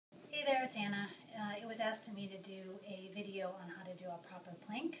it's Anna. It was asked of me to do a video on how to do a proper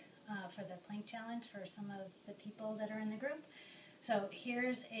plank for the plank challenge for some of the people that are in the group. So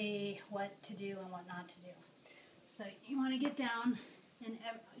here's what to do and what not to do. So you want to get down and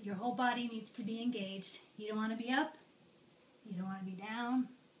your whole body needs to be engaged. You don't want to be up. You don't want to be down.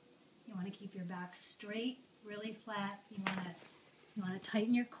 You want to keep your back straight, really flat. You want to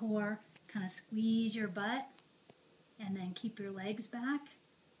tighten your core, kind of squeeze your butt, and then keep your legs back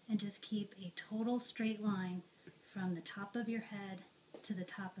and just keep a total straight line from the top of your head to the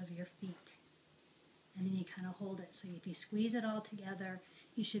top of your feet. And then you kind of hold it. So if you squeeze it all together,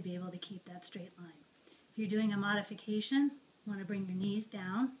 you should be able to keep that straight line. If you're doing a modification, you want to bring your knees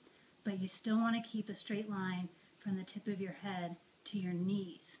down, but you still want to keep a straight line from the tip of your head to your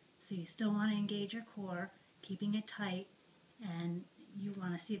knees. So you still want to engage your core, keeping it tight, and you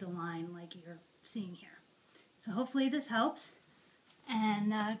want to see the line like you're seeing here. So hopefully this helps,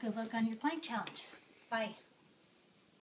 and good luck on your plank challenge. Bye.